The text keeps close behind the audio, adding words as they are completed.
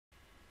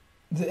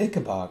The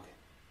Ickabog,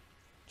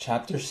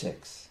 Chapter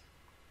 6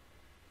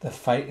 The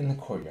Fight in the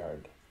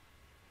Courtyard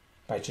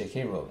by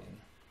J.K. Rowling.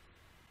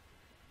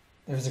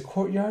 There was a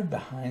courtyard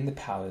behind the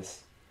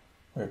palace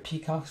where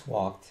peacocks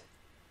walked,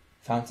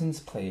 fountains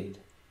played,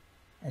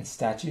 and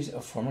statues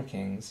of former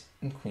kings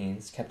and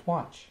queens kept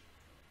watch.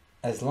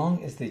 As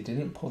long as they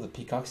didn't pull the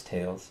peacocks'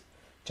 tails,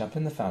 jump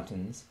in the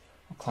fountains,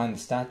 or climb the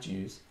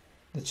statues,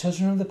 the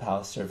children of the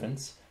palace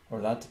servants were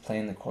allowed to play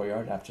in the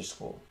courtyard after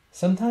school.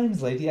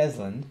 Sometimes Lady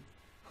Eslind,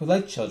 who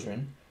liked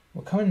children,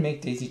 would come and make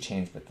Daisy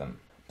change with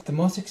them. But the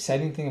most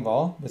exciting thing of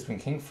all was when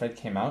King Fred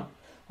came out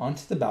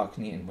onto the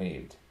balcony and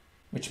waved,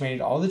 which made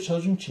all the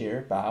children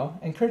cheer, bow,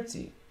 and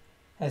curtsy,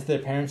 as their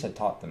parents had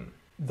taught them.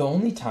 The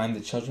only time the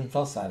children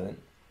fell silent,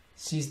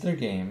 ceased their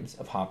games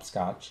of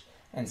hopscotch,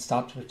 and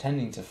stopped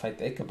pretending to fight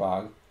the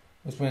Ickabog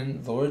was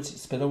when Lords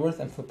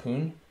Spittleworth and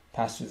Flapoon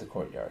passed through the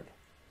courtyard.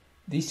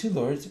 These two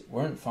lords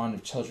weren't fond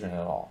of children at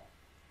all.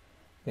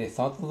 They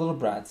thought the little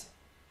brats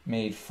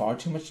made far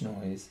too much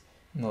noise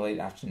in the late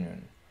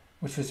afternoon,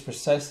 which was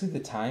precisely the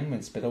time when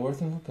Spittleworth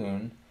and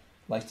Flapoon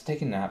liked to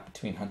take a nap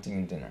between hunting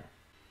and dinner.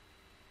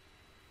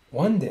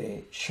 One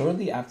day,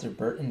 shortly after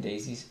Bert and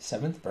Daisy's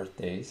 7th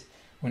birthdays,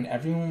 when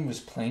everyone was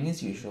playing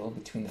as usual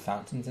between the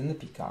fountains and the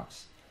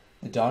peacocks,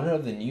 the daughter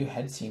of the new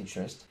head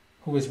seamstress,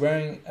 who was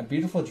wearing a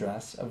beautiful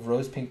dress of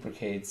rose-pink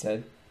brocade,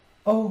 said,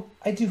 "Oh,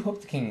 I do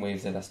hope the king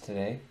waves at us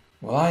today."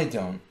 "Well, I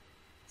don't,"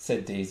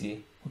 said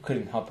Daisy, who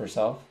couldn't help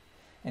herself,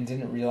 and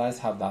didn't realize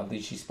how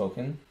loudly she'd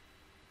spoken.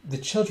 The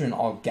children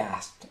all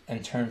gasped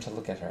and turned to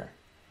look at her.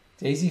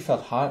 Daisy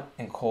felt hot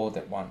and cold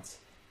at once,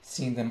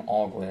 seeing them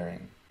all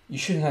glaring. "You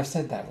shouldn't have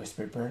said that,"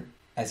 whispered Bert,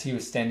 as he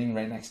was standing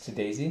right next to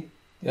Daisy.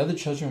 The other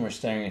children were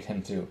staring at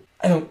him too.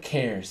 "I don't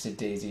care," said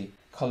Daisy,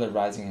 color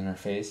rising in her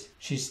face.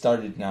 She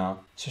started now,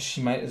 so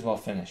she might as well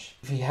finish.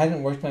 "If he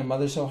hadn't worked my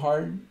mother so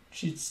hard,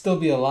 she'd still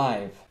be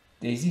alive."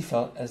 Daisy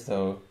felt as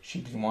though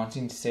she'd been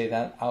wanting to say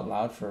that out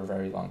loud for a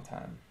very long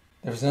time.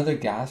 There was another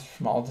gasp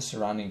from all the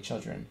surrounding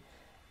children,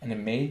 and a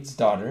maid's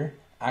daughter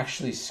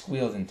actually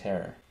squealed in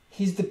terror.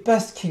 "He's the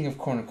best king of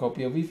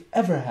cornucopia we've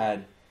ever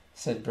had,"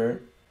 said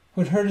Bert,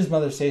 who'd heard his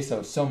mother say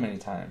so many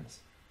times.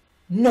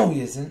 "No,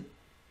 he isn't,"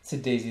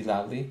 said Daisy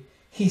loudly.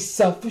 "He's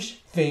selfish,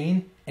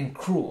 vain, and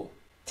cruel."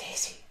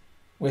 "Daisy,"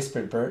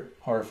 whispered Bert,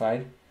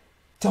 horrified.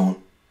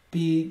 Don't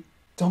be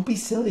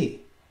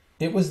silly."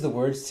 It was the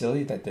word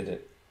silly that did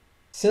it.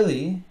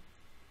 Silly,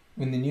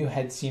 when the new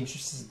head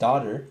seamstress's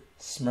daughter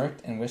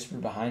smirked and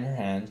whispered behind her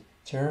hand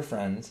to her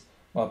friends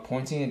while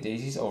pointing at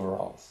Daisy's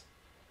overalls.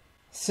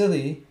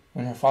 Silly,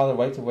 when her father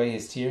wiped away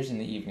his tears in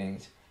the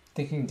evenings,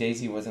 thinking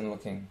Daisy wasn't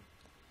looking.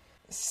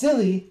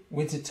 Silly,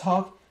 when to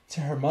talk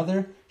to her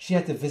mother she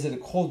had to visit a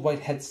cold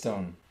white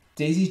headstone.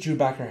 Daisy drew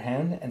back her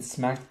hand and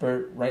smacked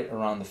Bert right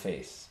around the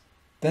face.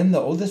 Then the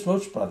oldest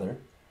Roach brother,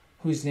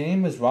 whose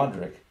name was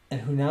Roderick,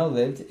 and who now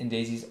lived in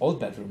Daisy's old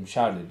bedroom,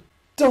 shouted,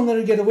 "Don't let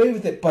her get away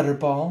with it,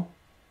 Butterball!"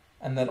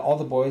 and led all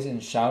the boys in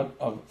a shout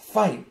of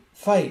 "Fight!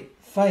 Fight!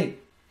 Fight!"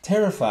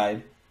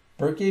 Terrified,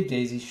 Bert gave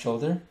Daisy's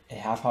shoulder a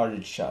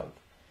half-hearted shove,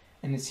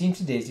 and it seemed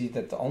to Daisy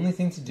that the only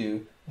thing to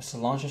do was to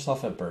launch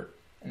herself at Bert,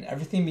 and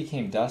everything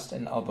became dust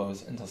and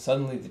elbows until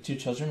suddenly the two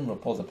children were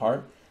pulled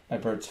apart by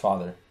Bert's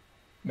father,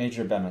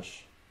 Major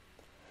Beamish,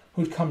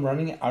 who'd come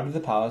running out of the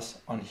palace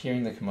on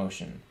hearing the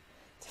commotion,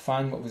 to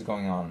find what was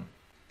going on.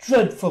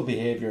 "Dreadful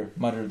behaviour,"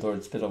 muttered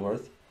Lord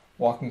Spittleworth,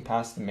 walking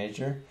past the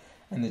Major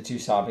and the two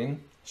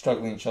sobbing,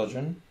 struggling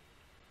children.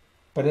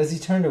 But as he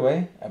turned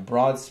away, a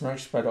broad smirk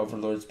spread over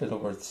Lord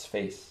Spittleworth's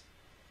face.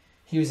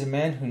 He was a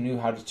man who knew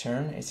how to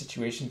turn a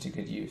situation to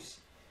good use,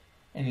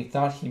 and he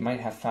thought he might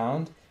have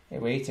found a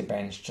way to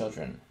banish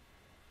children,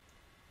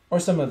 or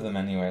some of them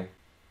anyway,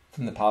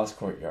 from the palace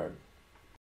courtyard.